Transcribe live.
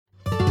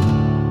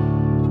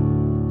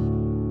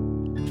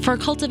for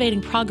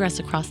cultivating progress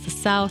across the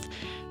South,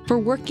 for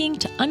working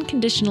to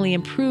unconditionally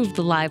improve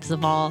the lives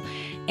of all,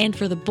 and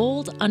for the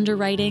bold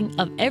underwriting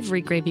of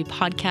every Gravy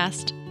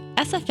podcast,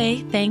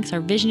 SFA thanks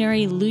our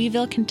visionary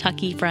Louisville,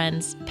 Kentucky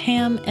friends,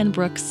 Pam and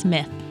Brooke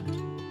Smith.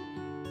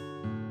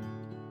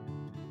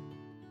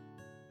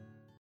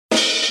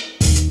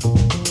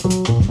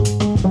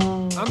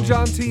 I'm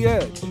John T.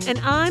 Edge. And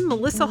I'm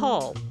Melissa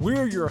Hall.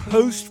 We're your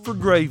host for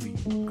Gravy.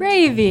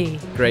 Gravy.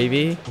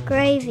 Gravy.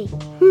 Gravy.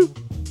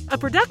 A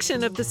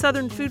production of the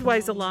Southern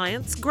Foodways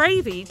Alliance,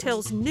 Gravy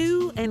tells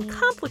new and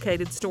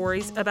complicated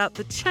stories about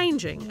the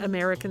changing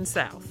American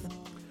South.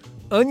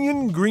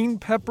 Onion, green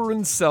pepper,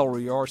 and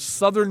celery are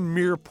Southern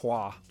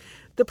mirepoix.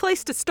 The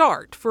place to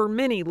start for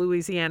many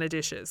Louisiana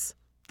dishes.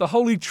 The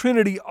Holy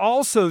Trinity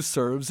also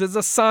serves as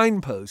a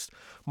signpost,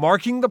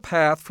 marking the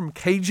path from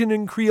Cajun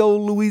and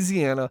Creole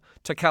Louisiana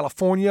to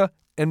California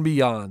and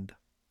beyond.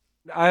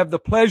 I have the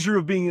pleasure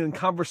of being in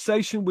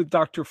conversation with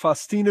Dr.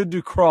 Faustina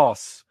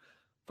Ducros.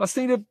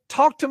 Faustina,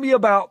 talk to me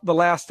about the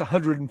last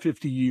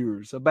 150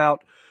 years,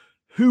 about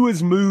who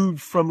has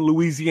moved from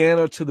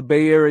Louisiana to the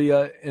Bay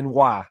Area and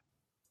why.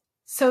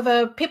 So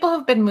the people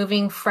who've been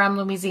moving from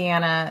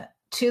Louisiana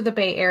to the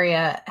Bay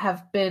Area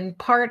have been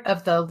part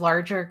of the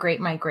larger Great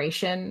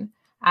Migration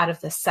out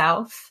of the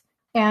South.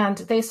 And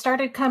they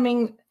started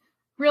coming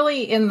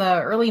really in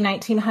the early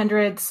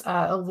 1900s.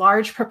 A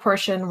large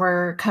proportion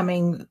were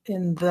coming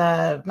in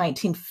the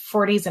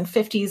 1940s and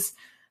 50s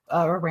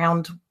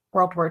around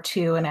World War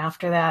II and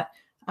after that,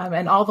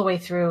 and all the way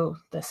through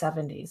the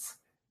 70s.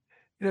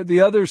 You know,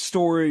 the other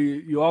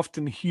story you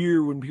often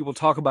hear when people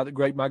talk about the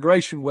Great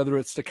Migration, whether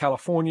it's to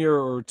California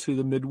or to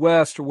the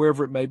Midwest or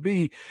wherever it may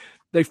be,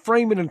 they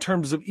frame it in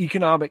terms of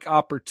economic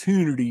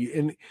opportunity.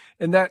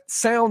 And that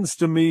sounds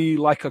to me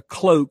like a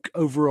cloak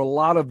over a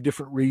lot of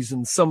different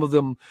reasons, some of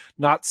them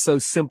not so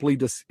simply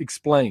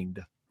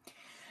explained.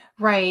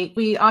 Right.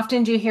 We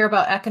often do hear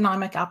about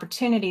economic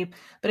opportunity,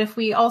 but if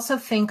we also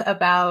think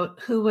about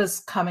who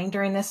was coming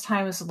during this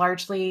time, it was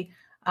largely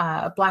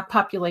a Black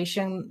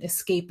population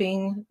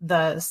escaping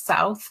the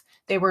South.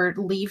 They were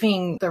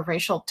leaving the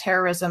racial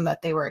terrorism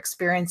that they were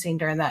experiencing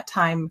during that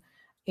time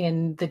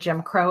in the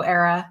Jim Crow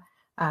era.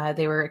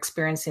 They were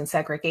experiencing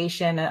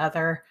segregation and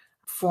other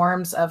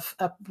forms of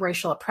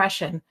racial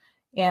oppression.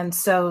 And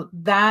so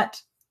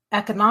that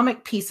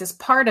economic piece is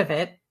part of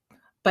it,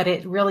 but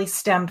it really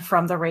stemmed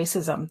from the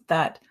racism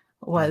that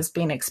was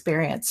being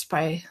experienced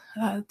by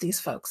these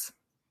folks.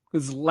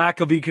 Because lack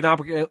of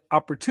economic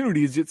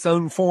opportunity is its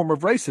own form of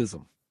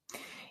racism.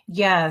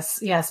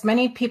 Yes.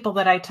 Many people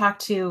that I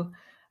talked to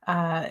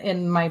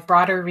in my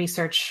broader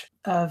research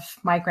of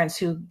migrants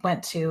who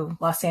went to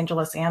Los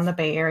Angeles and the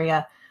Bay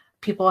Area,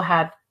 people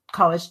had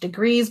college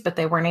degrees, but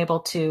they weren't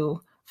able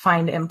to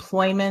find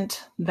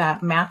employment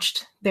that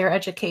matched their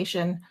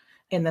education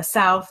in the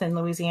South, in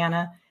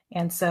Louisiana.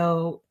 And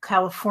so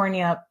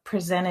California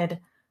presented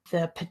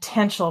the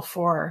potential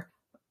for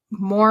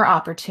more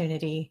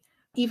opportunity,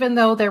 even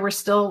though there were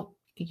still,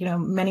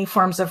 many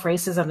forms of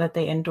racism that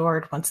they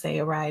endured once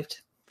they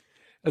arrived.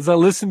 As I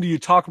listen to you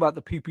talk about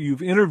the people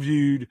you've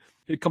interviewed,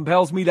 it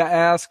compels me to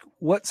ask,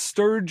 what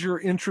stirred your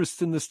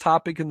interest in this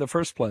topic in the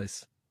first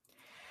place?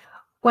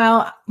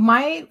 Well,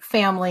 my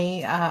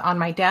family on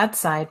my dad's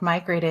side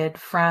migrated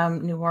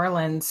from New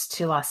Orleans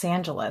to Los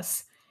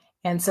Angeles.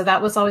 And so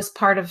that was always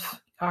part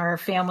of our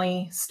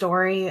family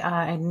story.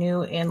 I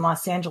knew in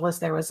Los Angeles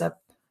there was a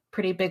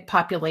pretty big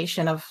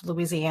population of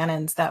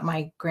Louisianans that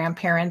my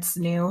grandparents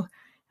knew,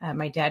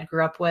 my dad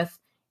grew up with.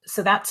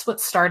 So that's what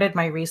started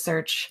my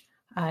research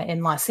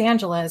in Los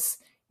Angeles.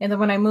 And then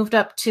when I moved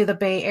up to the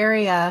Bay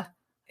Area,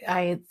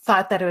 I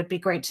thought that it would be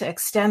great to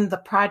extend the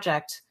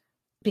project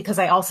because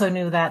I also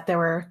knew that there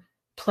were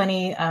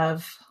plenty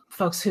of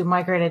folks who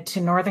migrated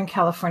to Northern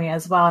California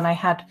as well. And I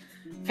had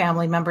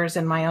family members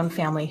in my own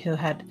family who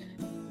had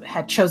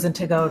chosen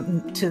to go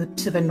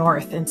to the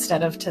north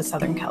instead of to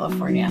Southern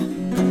California.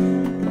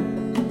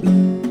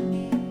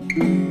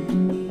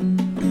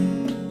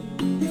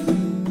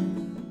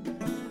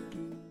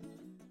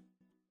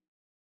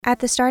 At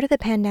the start of the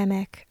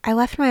pandemic, I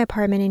left my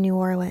apartment in New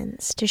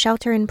Orleans to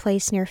shelter in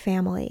place near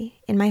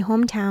family in my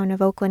hometown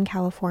of Oakland,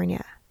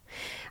 California.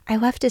 I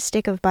left a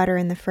stick of butter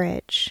in the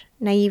fridge,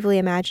 naively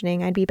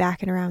imagining I'd be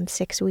back in around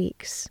 6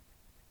 weeks.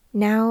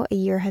 Now a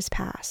year has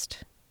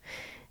passed.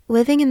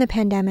 Living in the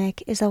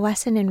pandemic is a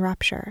lesson in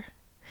rupture.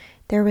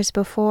 There was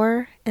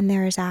before and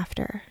there is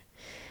after.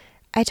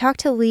 I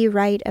talked to Lee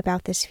Wright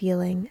about this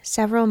feeling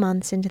several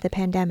months into the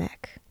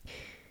pandemic.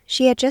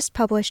 She had just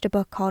published a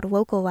book called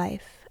Local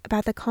Life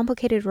about the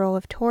complicated role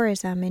of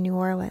tourism in New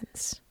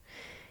Orleans.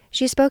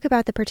 She spoke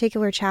about the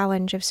particular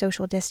challenge of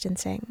social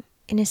distancing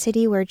in a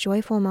city where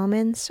joyful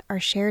moments are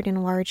shared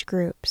in large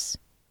groups.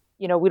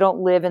 We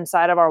don't live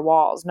inside of our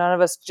walls. None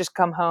of us just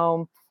come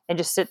home and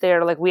just sit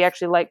there. We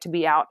actually like to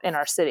be out in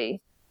our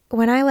city.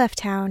 When I left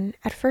town,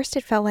 at first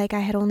it felt like I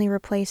had only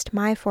replaced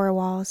my four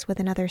walls with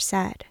another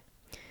set.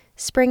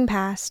 Spring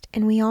passed,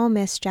 and we all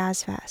missed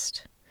Jazz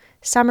Fest.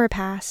 Summer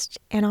passed,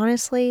 and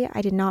honestly,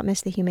 I did not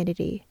miss the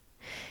humidity.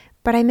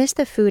 But I missed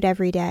the food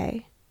every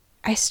day.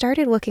 I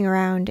started looking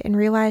around and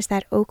realized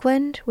that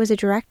Oakland was a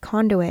direct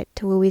conduit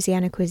to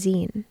Louisiana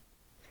cuisine.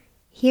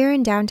 Here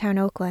in downtown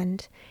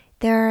Oakland,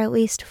 there are at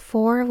least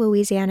 4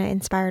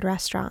 Louisiana-inspired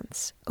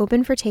restaurants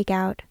open for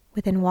takeout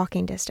within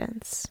walking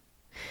distance.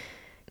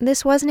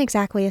 This wasn't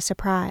exactly a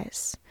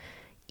surprise.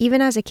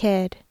 Even as a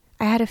kid,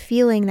 I had a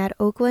feeling that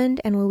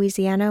Oakland and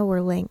Louisiana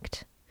were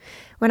linked.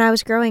 When I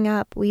was growing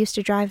up, we used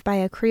to drive by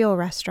a Creole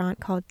restaurant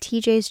called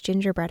TJ's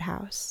Gingerbread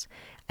House,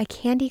 a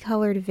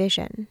candy-colored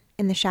vision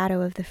in the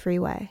shadow of the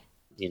freeway.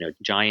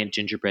 Giant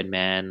gingerbread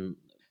men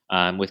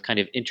with kind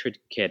of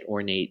intricate,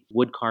 ornate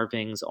wood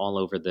carvings all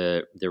over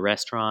the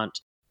restaurant.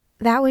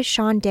 That was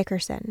Sean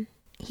Dickerson.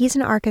 He's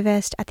an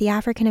archivist at the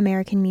African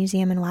American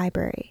Museum and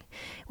Library,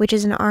 which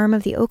is an arm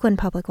of the Oakland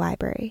Public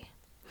Library.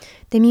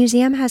 The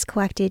museum has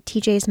collected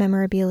TJ's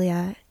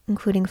memorabilia,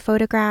 including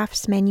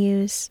photographs,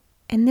 menus,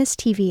 and this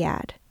TV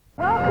ad.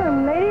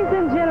 Welcome, ladies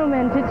and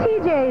gentlemen, to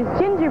TJ's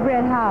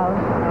Gingerbread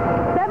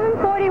House,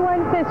 741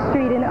 5th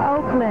Street in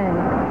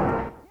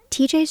Oakland.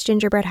 TJ's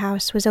Gingerbread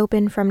House was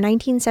open from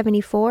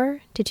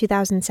 1974 to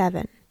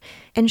 2007,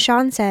 and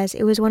Sean says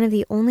it was one of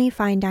the only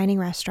fine dining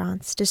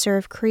restaurants to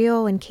serve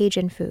Creole and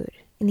Cajun food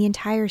in the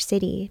entire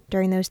city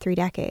during those 3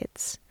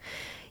 decades.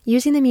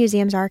 Using the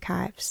museum's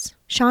archives,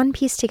 Sean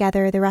pieced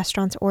together the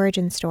restaurant's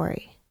origin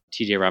story.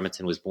 T.J.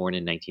 Robinson was born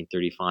in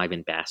 1935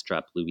 in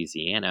Bastrop,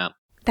 Louisiana.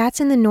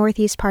 That's in the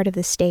northeast part of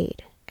the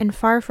state, and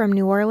far from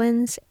New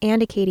Orleans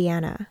and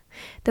Acadiana,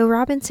 though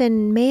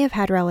Robinson may have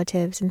had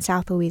relatives in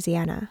South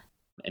Louisiana.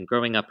 And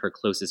growing up, her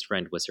closest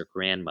friend was her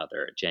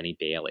grandmother, Jenny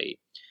Bailey.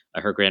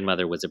 Her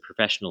grandmother was a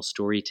professional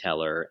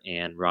storyteller,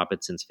 and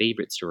Robinson's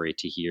favorite story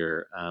to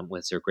hear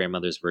was her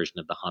grandmother's version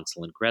of the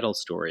Hansel and Gretel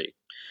story.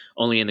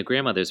 Only in the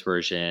grandmother's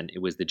version,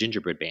 it was the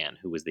gingerbread man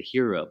who was the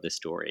hero of the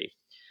story.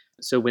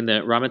 So when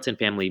the Robinson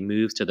family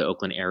moves to the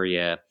Oakland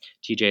area,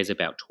 TJ is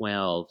about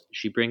 12.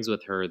 She brings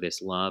with her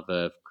this love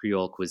of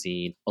Creole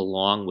cuisine,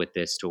 along with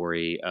this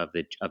story of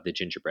the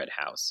gingerbread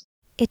house.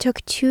 It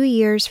took 2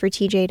 years for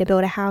TJ to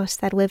build a house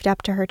that lived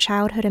up to her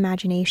childhood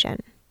imagination.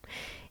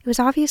 It was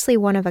obviously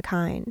one of a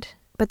kind,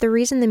 but the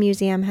reason the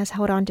museum has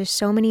held on to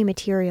so many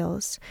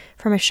materials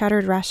from a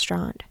shuttered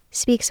restaurant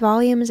speaks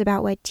volumes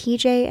about what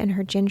TJ and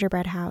her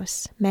gingerbread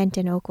house meant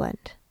in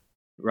Oakland.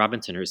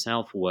 Robinson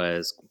herself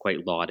was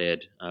quite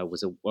lauded,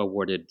 was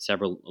awarded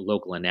several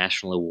local and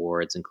national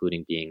awards,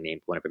 including being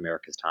named one of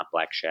America's top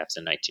Black chefs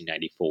in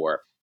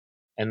 1994.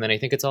 And then I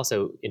think it's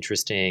also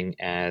interesting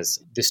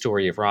as the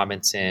story of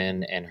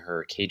Robinson and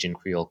her Cajun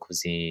Creole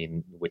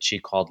cuisine, which she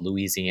called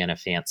Louisiana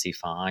Fancy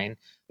Fine,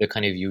 the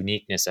kind of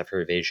uniqueness of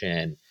her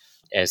vision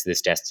as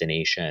this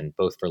destination,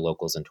 both for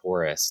locals and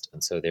tourists.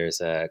 And so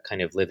there's a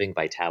kind of living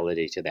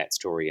vitality to that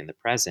story in the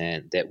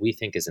present that we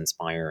think is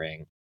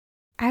inspiring.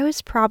 I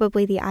was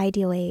probably the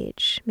ideal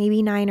age,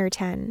 maybe 9 or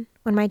 10,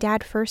 when my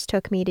dad first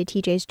took me to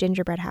TJ's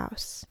Gingerbread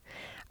House.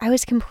 I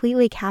was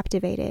completely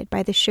captivated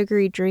by the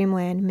sugary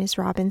dreamland Miss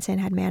Robinson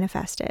had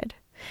manifested.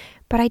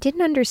 But I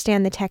didn't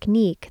understand the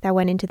technique that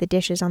went into the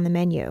dishes on the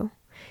menu.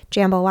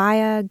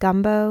 Jambalaya,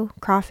 gumbo,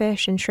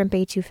 crawfish, and shrimp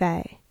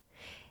etouffee.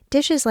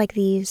 Dishes like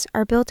these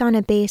are built on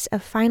a base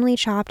of finely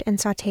chopped and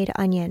sautéed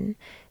onion,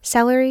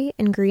 celery,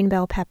 and green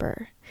bell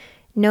pepper,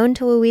 known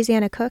to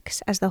Louisiana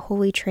cooks as the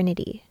Holy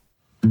Trinity.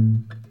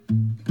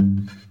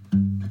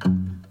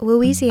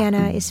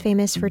 Louisiana is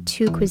famous for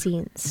 2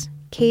 cuisines,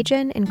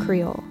 Cajun and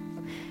Creole.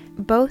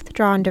 Both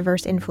draw on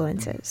diverse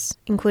influences,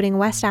 including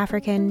West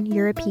African,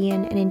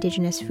 European, and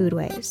indigenous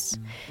foodways.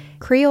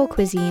 Creole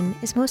cuisine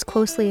is most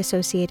closely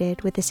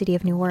associated with the city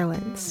of New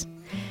Orleans.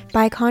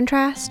 By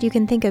contrast, you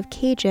can think of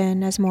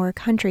Cajun as more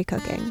country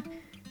cooking.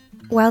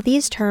 While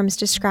these terms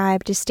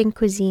describe distinct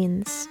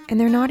cuisines, and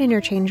they're not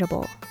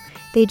interchangeable,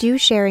 they do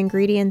share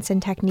ingredients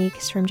and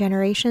techniques from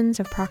generations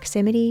of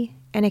proximity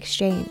and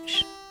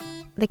exchange.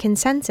 The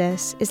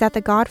consensus is that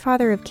the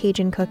godfather of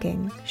Cajun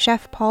cooking,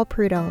 Chef Paul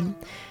Prudhomme,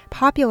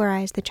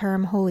 popularized the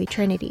term Holy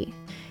Trinity.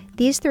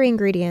 These 3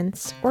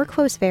 ingredients, or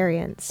close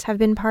variants, have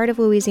been part of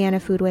Louisiana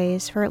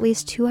foodways for at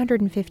least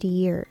 250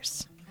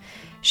 years.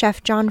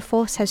 Chef John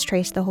Folse has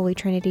traced the Holy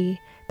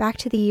Trinity back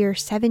to the year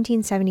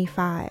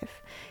 1775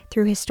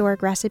 through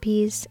historic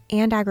recipes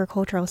and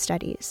agricultural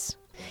studies.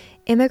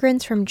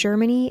 Immigrants from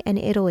Germany and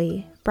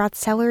Italy brought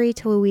celery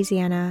to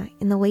Louisiana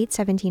in the late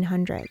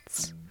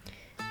 1700s.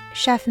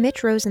 Chef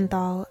Mitch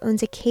Rosenthal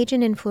owns a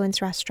Cajun-influenced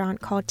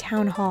restaurant called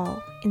Town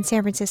Hall in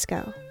San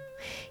Francisco.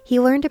 He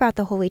learned about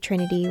the Holy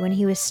Trinity when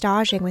he was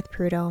staging with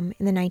Prudhomme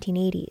in the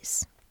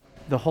 1980s.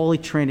 The Holy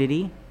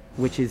Trinity,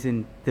 which is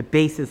in the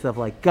basis of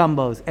like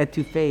gumbos,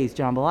 etouffees,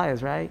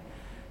 jambalayas, right?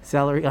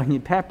 Celery,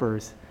 onion,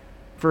 peppers.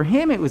 For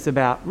him, it was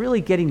about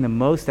really getting the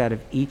most out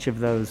of each of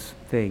those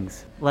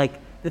things. Like,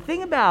 the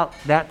thing about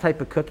that type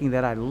of cooking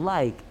that I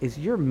like is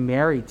you're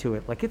married to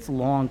it. Like, it's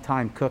long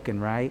time cooking,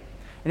 right?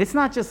 And it's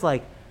not just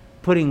like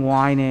putting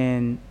wine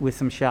in with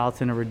some shallots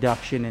and a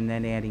reduction and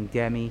then adding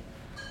demi.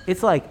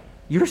 It's like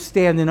you're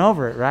standing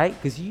over it, right?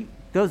 Because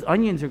those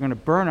onions are going to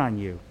burn on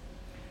you.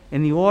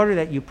 And the order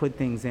that you put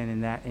things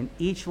in that, and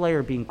each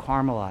layer being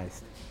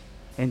caramelized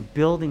and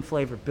building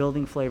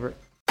flavor.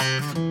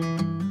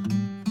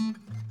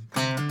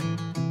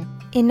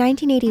 In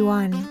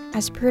 1981,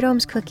 as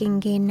Prudhomme's cooking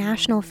gained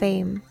national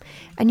fame,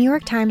 a New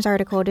York Times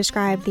article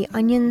described the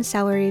onion,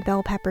 celery,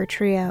 bell pepper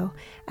trio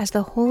as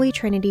the holy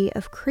trinity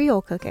of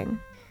Creole cooking.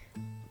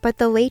 But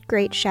the late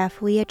great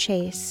chef Leah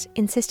Chase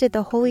insisted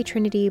the holy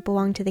trinity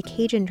belonged to the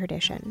Cajun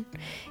tradition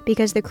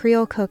because the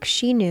Creole cooks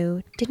she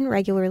knew didn't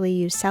regularly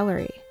use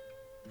celery.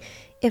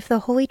 If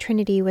the holy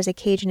trinity was a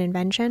Cajun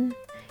invention,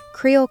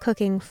 Creole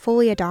cooking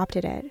fully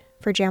adopted it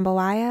for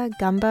jambalaya,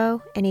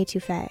 gumbo, and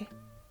etouffee.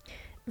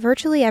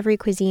 Virtually every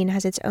cuisine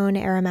has its own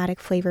aromatic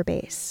flavor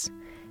base.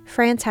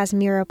 France has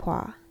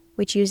mirepoix,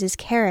 which uses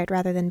carrot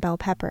rather than bell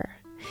pepper.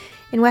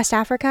 In West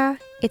Africa,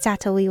 it's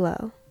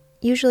atolilo,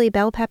 usually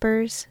bell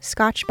peppers,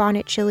 Scotch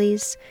bonnet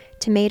chilies,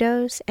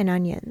 tomatoes, and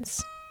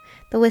onions.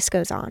 The list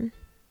goes on.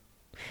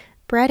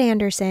 Brett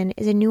Anderson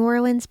is a New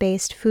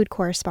Orleans-based food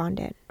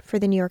correspondent for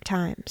the New York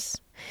Times.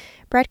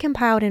 Brett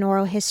compiled an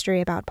oral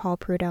history about Paul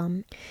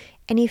Prudhomme,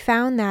 and he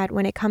found that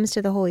when it comes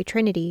to the Holy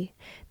Trinity,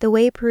 the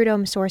way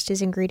Prudhomme sourced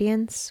his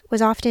ingredients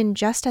was often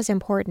just as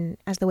important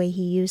as the way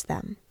he used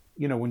them.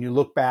 You know, when you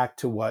look back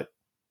to what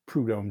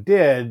Prudhomme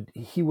did,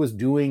 he was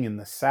doing in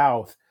the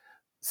South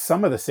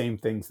some of the same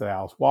things that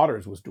Alice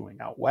Waters was doing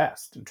out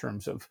West in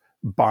terms of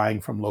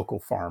buying from local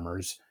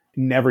farmers,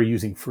 never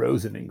using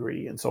frozen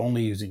ingredients,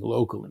 only using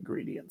local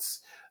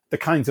ingredients, the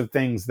kinds of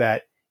things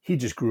that he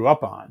just grew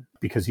up on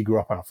because he grew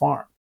up on a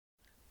farm.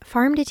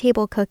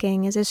 Farm-to-table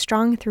cooking is a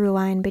strong through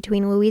line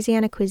between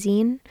Louisiana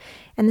cuisine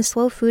and the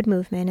slow food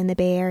movement in the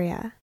Bay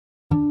Area.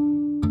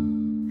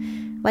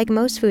 Like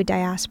most food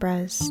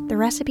diasporas, the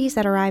recipes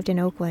that arrived in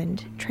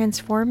Oakland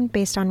transformed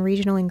based on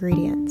regional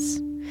ingredients.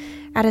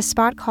 At a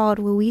spot called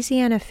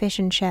Louisiana Fish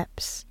and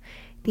Chips,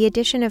 the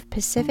addition of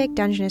Pacific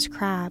Dungeness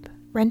crab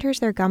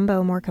renders their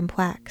gumbo more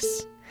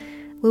complex.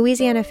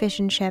 Louisiana Fish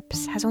and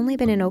Chips has only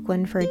been in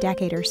Oakland for a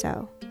decade or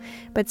so,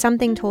 but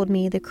something told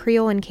me the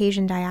Creole and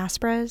Cajun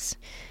diasporas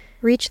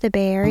reached the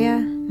Bay Area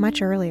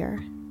much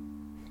earlier.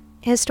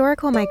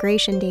 Historical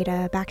migration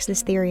data backs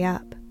this theory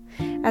up.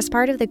 As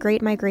part of the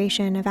Great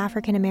Migration of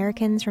African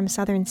Americans from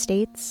southern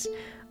states,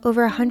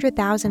 over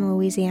 100,000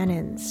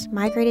 Louisianans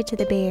migrated to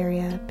the Bay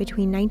Area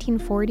between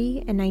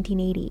 1940 and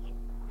 1980.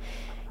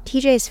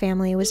 TJ's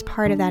family was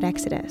part of that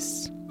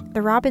exodus.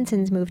 The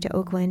Robinsons moved to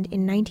Oakland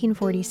in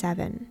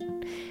 1947.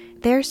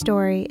 Their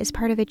story is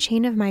part of a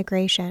chain of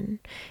migration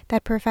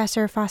that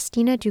Professor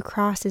Faustina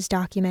Ducros is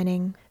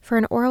documenting for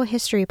an oral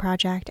history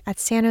project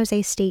at San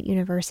Jose State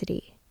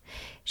University.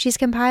 She's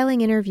compiling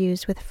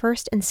interviews with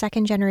first and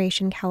second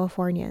generation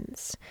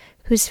Californians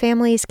whose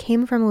families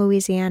came from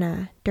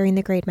Louisiana during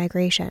the Great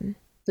Migration.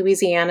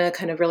 Louisiana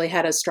kind of really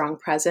had a strong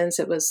presence.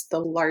 It was the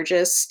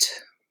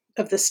largest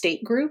of the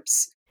state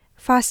groups.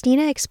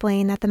 Faustina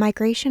explained that the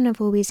migration of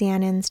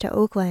Louisianans to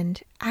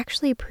Oakland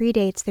actually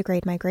predates the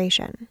Great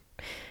Migration.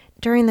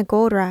 During the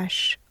gold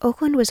rush,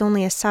 Oakland was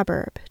only a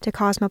suburb to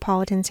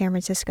cosmopolitan San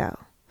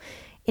Francisco.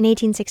 In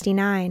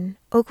 1869,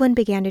 Oakland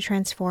began to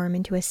transform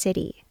into a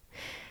city.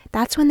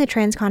 That's when the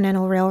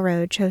Transcontinental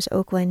Railroad chose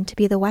Oakland to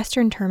be the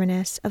western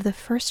terminus of the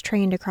first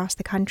train to cross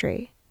the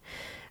country.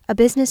 A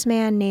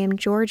businessman named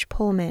George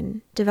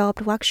Pullman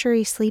developed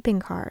luxury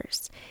sleeping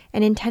cars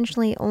and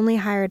intentionally only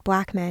hired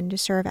black men to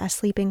serve as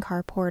sleeping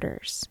car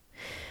porters.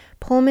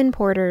 Pullman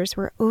porters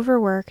were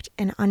overworked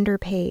and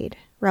underpaid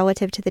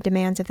relative to the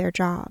demands of their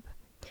job,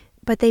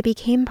 but they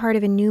became part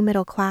of a new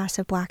middle class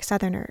of black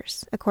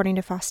Southerners, according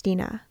to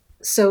Faustina.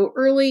 So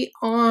early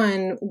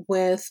on,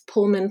 with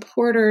Pullman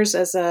porters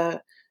as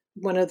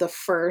one of the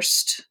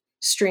first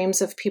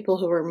streams of people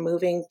who were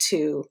moving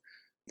to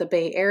the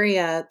Bay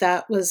Area,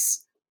 that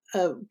was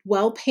a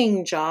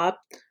well-paying job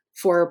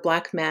for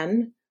black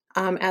men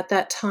at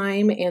that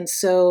time. And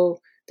so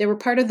they were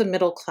part of the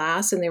middle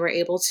class, and they were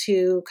able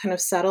to kind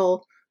of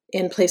settle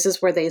in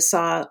places where they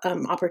saw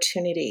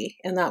opportunity.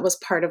 And that was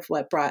part of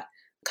what brought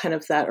kind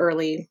of that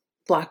early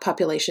Black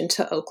population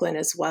to Oakland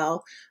as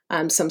well.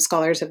 Some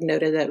scholars have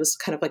noted that it was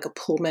kind of like a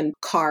Pullman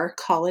car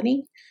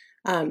colony.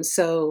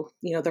 So,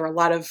 there were a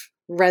lot of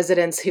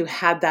residents who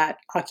had that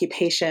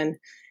occupation,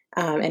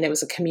 and it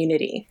was a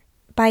community.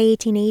 By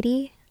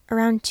 1880,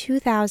 around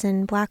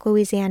 2,000 Black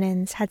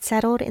Louisianans had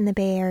settled in the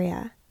Bay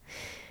Area.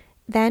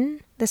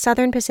 Then, the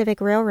Southern Pacific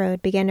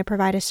Railroad began to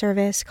provide a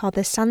service called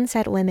the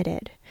Sunset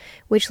Limited,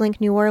 which linked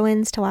New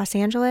Orleans to Los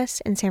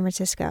Angeles and San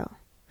Francisco.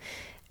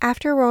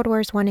 After World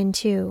Wars I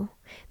and II,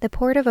 the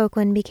Port of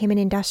Oakland became an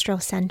industrial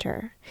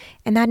center,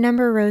 and that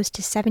number rose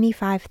to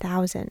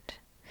 75,000.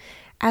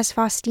 As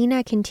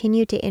Faustina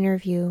continued to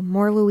interview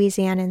more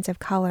Louisianans of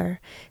color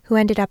who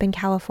ended up in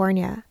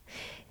California,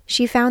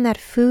 she found that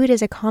food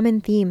is a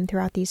common theme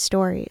throughout these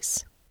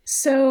stories.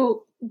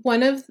 So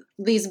one of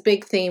these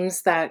big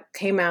themes that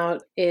came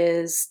out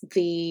is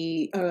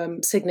the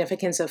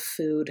significance of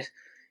food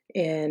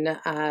in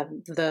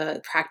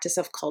the practice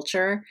of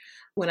culture.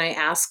 When I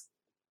asked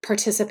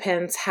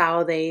participants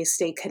how they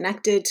stay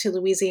connected to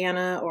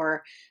Louisiana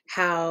or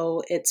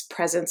how its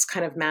presence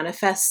kind of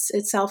manifests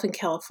itself in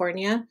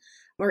California,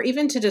 or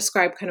even to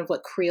describe kind of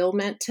what Creole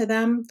meant to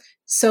them,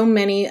 so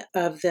many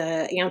of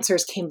the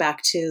answers came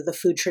back to the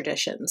food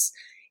traditions.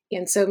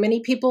 And so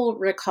many people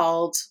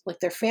recalled like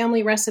their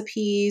family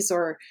recipes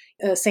or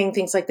saying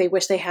things like they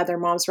wish they had their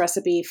mom's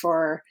recipe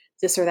for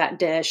this or that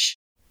dish.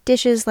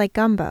 Dishes like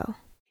gumbo.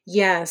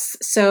 Yes.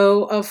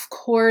 So, of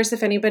course,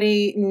 if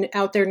anybody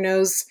out there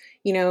knows,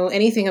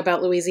 anything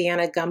about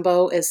Louisiana,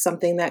 gumbo is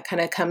something that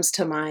kind of comes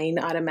to mind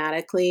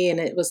automatically. And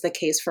it was the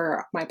case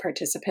for my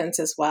participants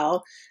as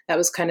well. That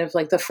was kind of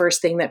like the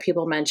first thing that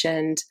people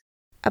mentioned.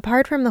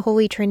 Apart from the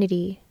Holy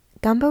Trinity,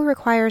 gumbo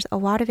requires a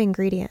lot of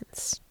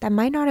ingredients that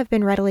might not have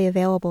been readily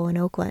available in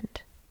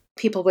Oakland.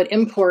 People would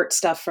import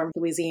stuff from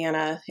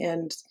Louisiana,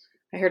 and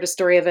I heard a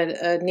story of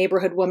a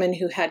neighborhood woman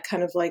who had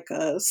kind of like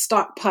a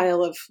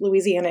stockpile of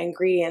Louisiana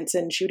ingredients,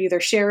 and she would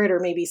either share it or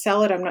maybe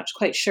sell it. I'm not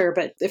quite sure,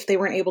 but if they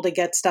weren't able to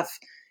get stuff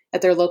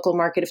at their local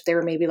market, if they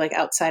were maybe like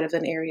outside of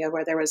an area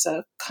where there was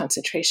a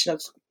concentration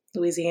of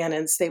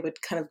Louisianans, they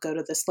would kind of go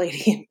to this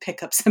lady and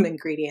pick up some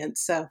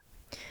ingredients. So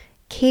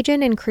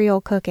Cajun and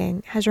Creole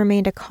cooking has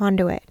remained a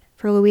conduit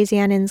for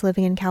Louisianans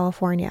living in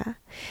California,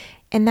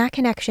 and that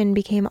connection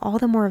became all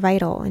the more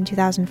vital in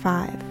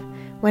 2005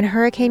 when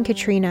Hurricane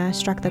Katrina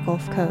struck the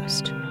Gulf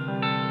Coast.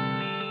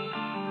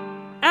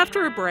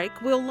 After a break,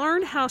 we'll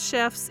learn how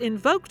chefs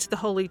invoked the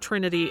Holy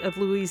Trinity of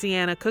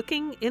Louisiana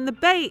cooking in the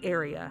Bay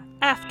Area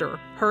after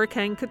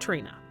Hurricane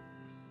Katrina.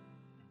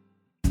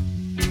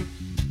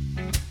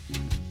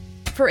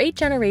 For 8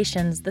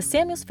 generations, the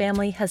Samuels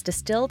family has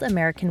distilled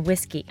American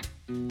whiskey.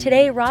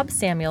 Today, Rob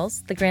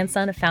Samuels, the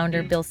grandson of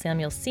founder Bill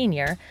Samuels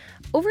Sr.,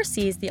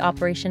 oversees the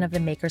operation of the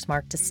Maker's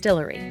Mark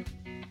distillery.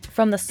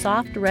 From the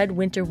soft red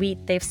winter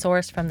wheat they've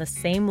sourced from the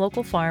same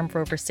local farm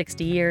for over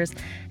 60 years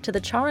to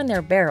the char in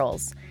their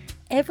barrels,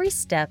 every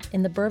step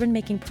in the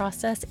bourbon-making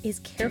process is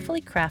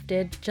carefully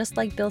crafted just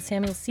like Bill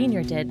Samuels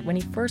Sr. did when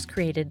he first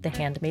created the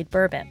handmade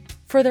bourbon.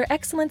 For their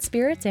excellent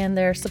spirits and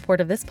their support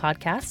of this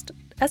podcast,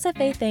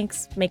 SFA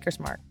thanks Maker's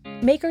Mark.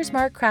 Maker's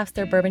Mark crafts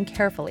their bourbon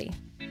carefully.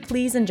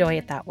 Please enjoy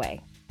it that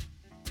way.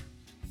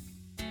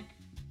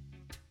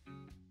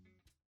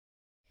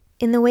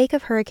 In the wake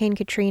of Hurricane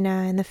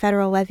Katrina and the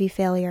federal levee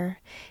failure,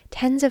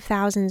 tens of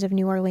thousands of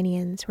New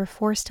Orleanians were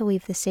forced to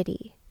leave the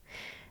city.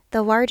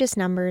 The largest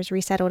numbers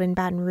resettled in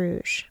Baton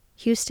Rouge,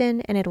 Houston,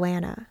 and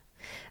Atlanta.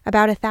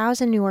 About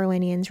 1,000 New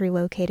Orleanians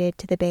relocated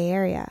to the Bay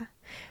Area,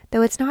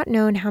 though it's not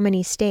known how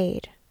many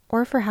stayed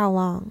or for how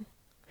long.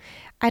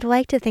 I'd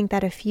like to think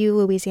that a few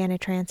Louisiana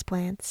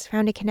transplants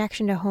found a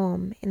connection to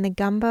home in the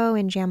gumbo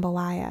and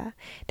jambalaya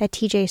that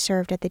TJ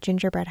served at the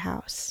gingerbread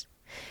house.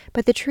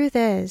 But the truth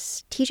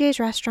is, TJ's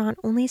restaurant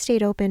only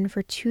stayed open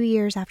for 2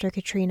 years after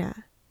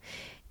Katrina.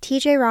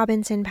 TJ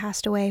Robinson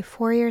passed away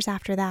 4 years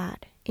after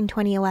that, in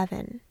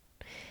 2011.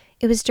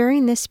 It was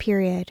during this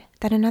period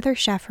that another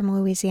chef from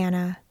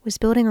Louisiana was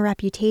building a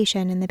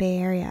reputation in the Bay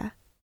Area.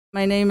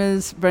 My name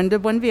is Brenda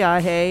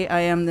Buenviaje. I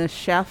am the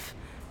chef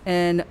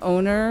and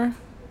owner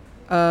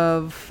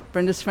of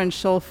Brenda's French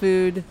Soul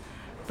Food,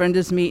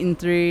 Brenda's Meat and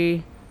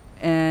Three,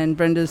 and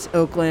Brenda's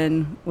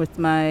Oakland with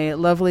my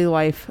lovely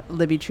wife,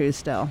 Libby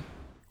Truesdell.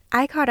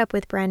 I caught up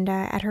with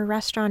Brenda at her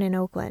restaurant in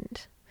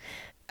Oakland.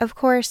 Of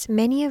course,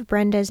 many of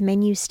Brenda's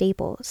menu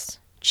staples,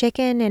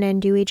 chicken and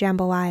andouille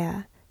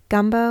jambalaya,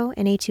 gumbo,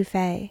 and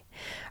etouffee,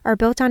 are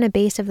built on a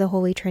base of the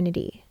Holy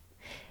Trinity.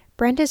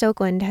 Brenda's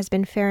Oakland has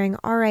been faring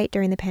all right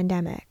during the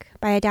pandemic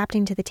by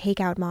adapting to the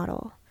takeout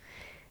model.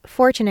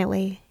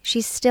 Fortunately,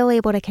 she's still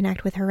able to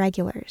connect with her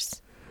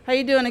regulars. How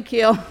you doing,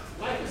 Akil?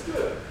 Life is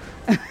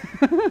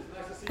good.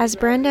 As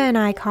Brenda and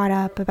I caught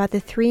up about the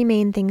 3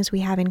 main things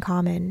we have in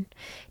common,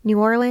 New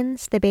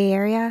Orleans, the Bay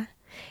Area,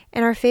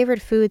 and our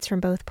favorite foods from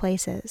both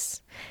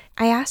places,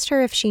 I asked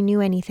her if she knew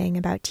anything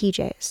about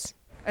TJ's.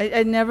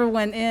 I never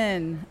went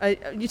in.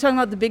 You talking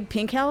about the big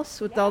pink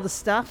house with all the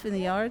stuff in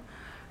the yard?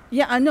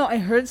 Yeah, I know. I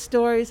heard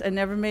stories. I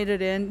never made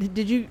it in.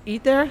 Did you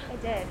eat there? I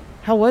did.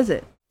 How was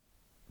it?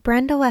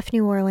 Brenda left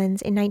New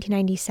Orleans in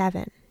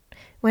 1997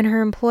 when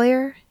her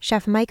employer,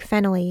 Chef Mike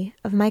Fennelly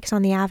of Mike's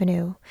on the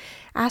Avenue,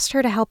 asked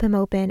her to help him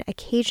open a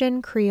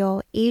Cajun,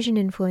 Creole,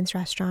 Asian-influenced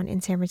restaurant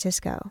in San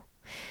Francisco.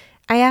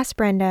 I asked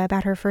Brenda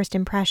about her first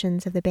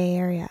impressions of the Bay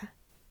Area.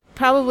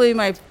 Probably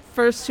my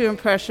first 2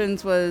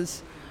 impressions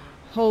was,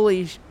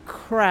 holy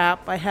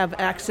crap, I have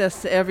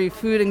access to every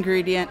food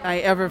ingredient I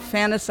ever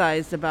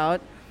fantasized about.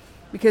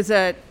 Because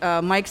at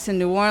Mike's in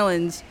New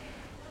Orleans,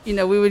 we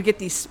would get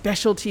these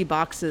specialty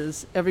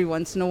boxes every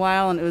once in a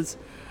while, and it was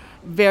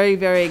very,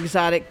 very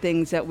exotic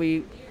things that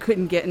we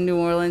couldn't get in New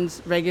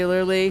Orleans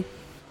regularly.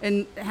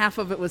 And half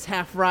of it was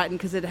half rotten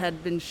because it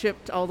had been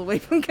shipped all the way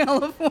from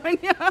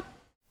California.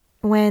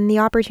 When the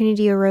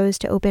opportunity arose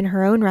to open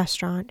her own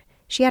restaurant,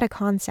 she had a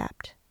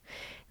concept.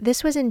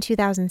 This was in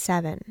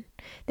 2007,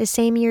 the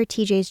same year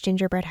TJ's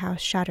Gingerbread House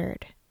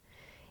shuttered.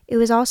 It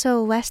was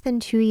also less than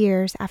 2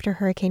 years after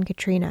Hurricane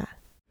Katrina.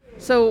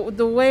 So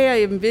the way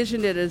I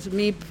envisioned it is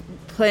me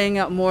playing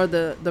out more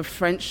the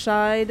French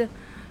side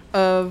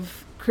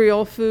of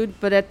Creole food.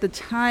 But at the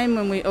time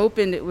when we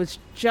opened, it was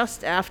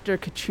just after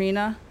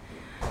Katrina.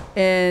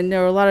 And there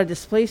were a lot of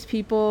displaced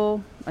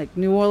people. Like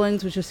New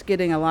Orleans was just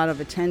getting a lot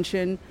of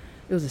attention.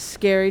 It was a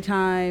scary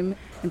time.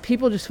 And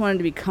people just wanted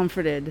to be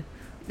comforted.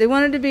 They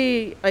wanted to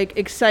be like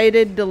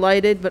excited,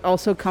 delighted, but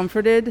also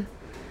comforted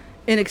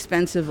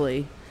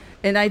inexpensively.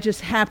 And I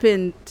just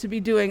happened to be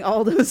doing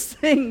all those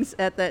things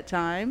at that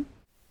time.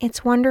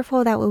 It's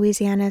wonderful that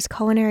Louisiana's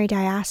culinary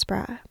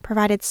diaspora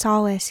provided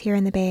solace here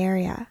in the Bay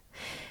Area.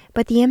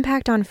 But the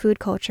impact on food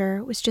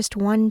culture was just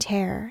one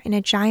tear in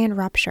a giant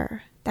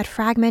rupture that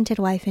fragmented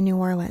life in New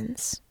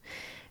Orleans.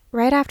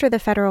 Right after the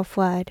federal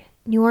flood,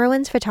 New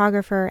Orleans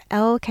photographer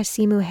El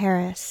Kasimu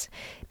Harris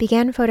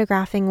began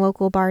photographing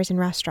local bars and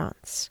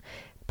restaurants,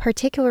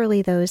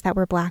 particularly those that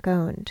were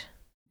Black-owned.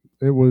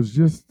 It was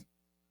just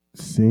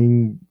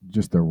seeing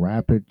just the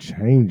rapid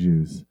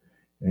changes,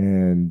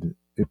 and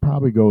it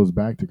probably goes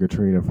back to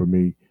Katrina for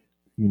me.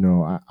 You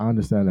know, I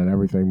understand that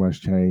everything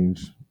must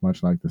change,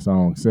 much like the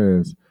song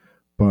says,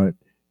 but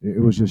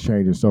it was just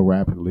changing so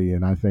rapidly,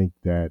 and I think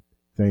that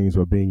things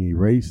were being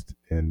erased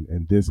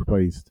and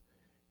displaced,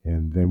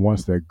 and then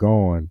once they're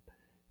gone,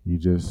 you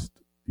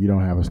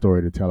don't have a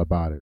story to tell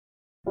about it.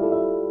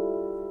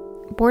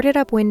 Boarded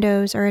up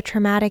windows are a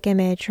traumatic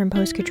image from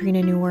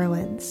post-Katrina New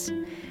Orleans.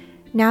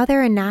 Now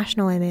they're a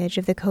national image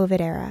of the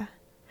COVID era.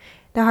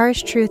 The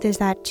harsh truth is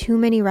that too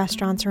many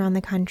restaurants around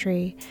the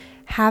country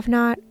have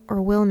not or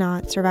will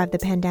not survive the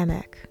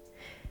pandemic.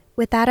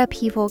 With that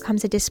upheaval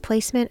comes a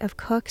displacement of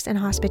cooks and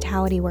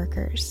hospitality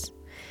workers.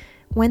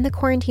 When the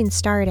quarantine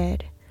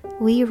started,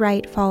 Lee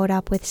Wright followed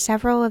up with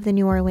several of the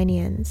New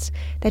Orleanians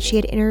that she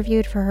had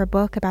interviewed for her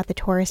book about the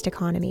tourist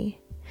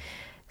economy.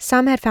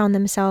 Some had found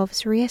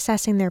themselves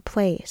reassessing their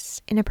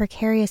place in a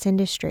precarious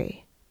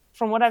industry.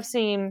 From what I've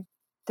seen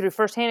through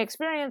firsthand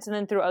experience and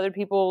then through other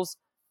people's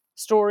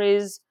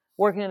stories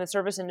working in the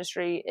service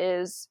industry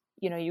is,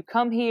 you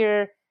come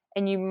here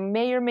and you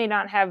may or may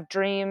not have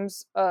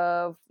dreams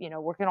of,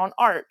 working on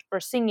art or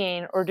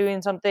singing or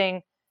doing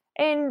something,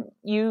 and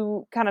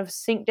you kind of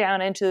sink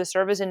down into the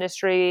service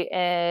industry,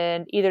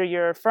 and either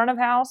you're front of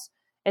house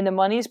and the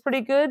money's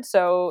pretty good,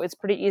 so it's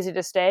pretty easy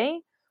to stay,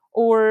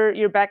 or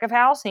you're back of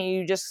house and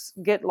you just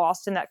get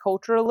lost in that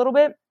culture a little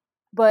bit.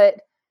 But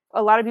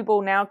a lot of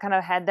people now kind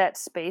of had that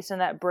space and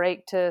that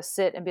break to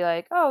sit and be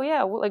like, oh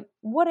yeah,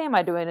 what am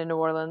I doing in New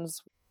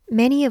Orleans?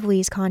 Many of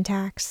Lee's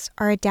contacts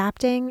are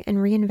adapting and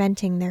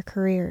reinventing their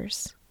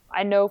careers.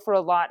 I know for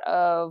a lot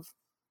of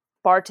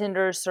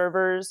bartenders,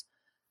 servers,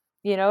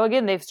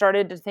 again, they've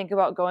started to think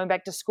about going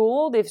back to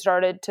school. They've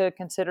started to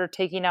consider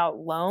taking out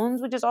loans,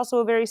 which is also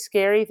a very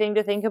scary thing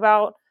to think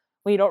about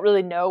when you don't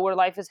really know where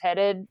life is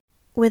headed.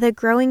 With a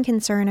growing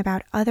concern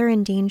about other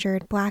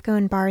endangered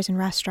Black-owned bars and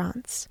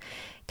restaurants,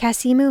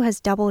 Kasimu has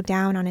doubled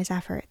down on his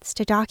efforts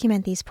to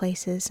document these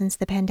places since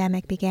the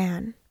pandemic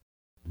began.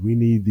 We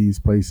need these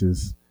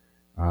places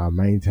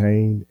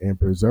maintained and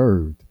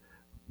preserved,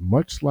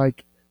 much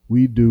like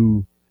we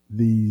do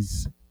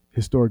these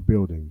historic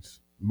buildings,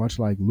 much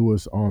like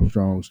Louis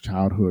Armstrong's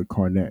childhood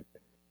cornet.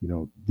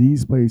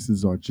 These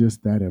places are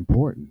just that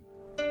important.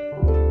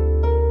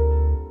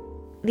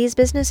 These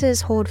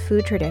businesses hold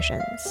food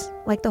traditions,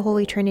 like the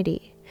Holy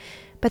Trinity,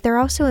 but they're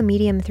also a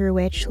medium through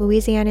which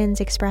Louisianans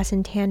express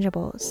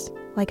intangibles,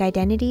 like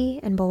identity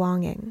and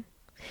belonging.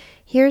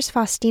 Here's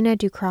Faustina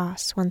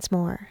Ducross once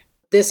more.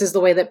 This is the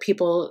way that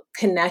people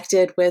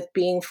connected with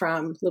being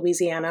from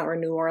Louisiana or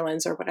New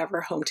Orleans or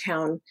whatever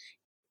hometown.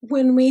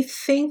 When we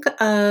think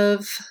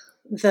of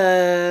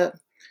the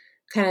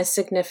kind of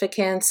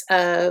significance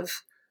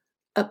of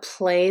a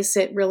place,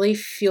 it really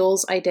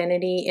fuels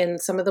identity in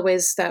some of the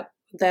ways that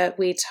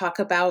we talk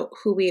about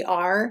who we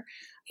are.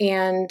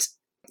 And,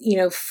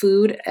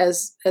 food,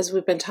 as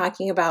we've been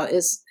talking about,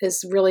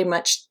 is really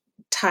much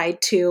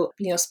tied to,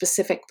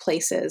 specific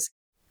places.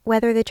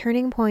 Whether the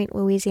turning point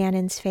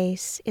Louisianans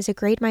face is a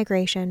great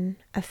migration,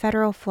 a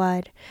federal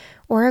flood,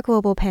 or a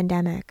global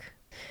pandemic,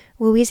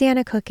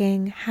 Louisiana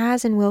cooking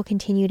has and will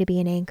continue to be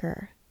an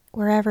anchor,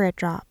 wherever it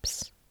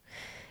drops.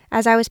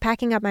 As I was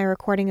packing up my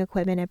recording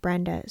equipment at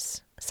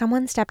Brenda's,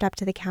 someone stepped up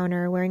to the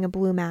counter wearing a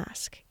blue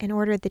mask and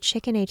ordered the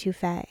chicken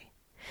étouffée.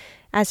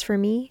 As for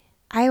me,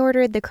 I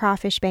ordered the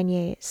crawfish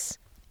beignets,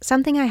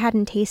 something I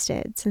hadn't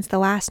tasted since the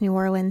last New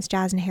Orleans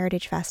Jazz and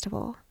Heritage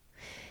Festival.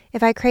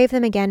 If I crave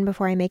them again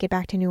before I make it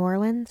back to New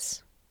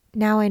Orleans,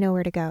 now I know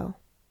where to go.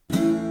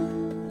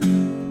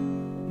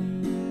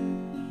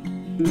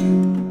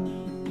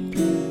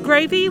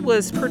 Gravy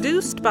was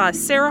produced by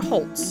Sarah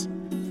Holtz.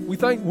 We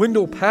thank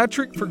Wendell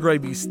Patrick for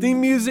Gravy's theme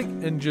music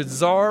and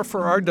Jazar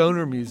for our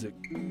donor music.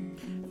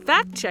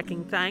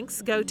 Fact-checking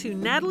thanks go to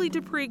Natalie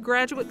Dupree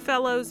Graduate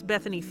Fellows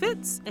Bethany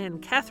Fitz and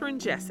Catherine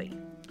Jesse.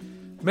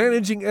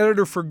 Managing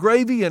editor for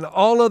Gravy and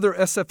all other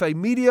SFA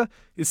media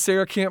is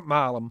Sarah Camp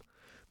Milam.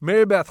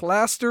 Mary Beth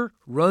Laster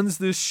runs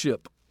this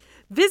ship.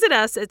 Visit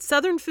us at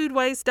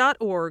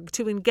southernfoodways.org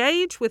to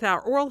engage with our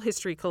oral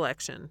history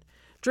collection.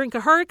 Drink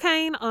a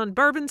hurricane on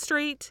Bourbon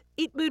Street,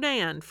 eat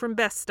boudin from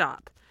Best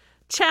Stop.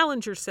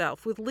 Challenge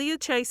yourself with Leah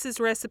Chase's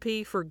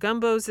recipe for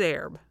gumbo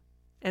zerbe.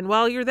 And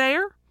while you're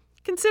there,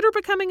 consider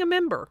becoming a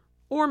member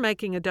or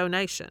making a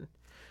donation.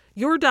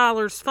 Your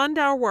dollars fund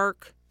our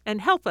work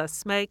and help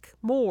us make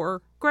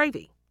more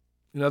gravy.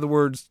 In other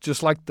words,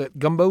 just like that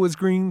gumbo is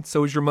green,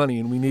 so is your money,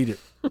 and we need it.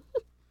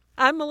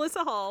 I'm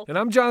Melissa Hall. And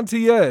I'm John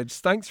T. Edge.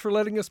 Thanks for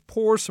letting us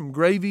pour some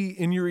gravy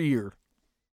in your ear.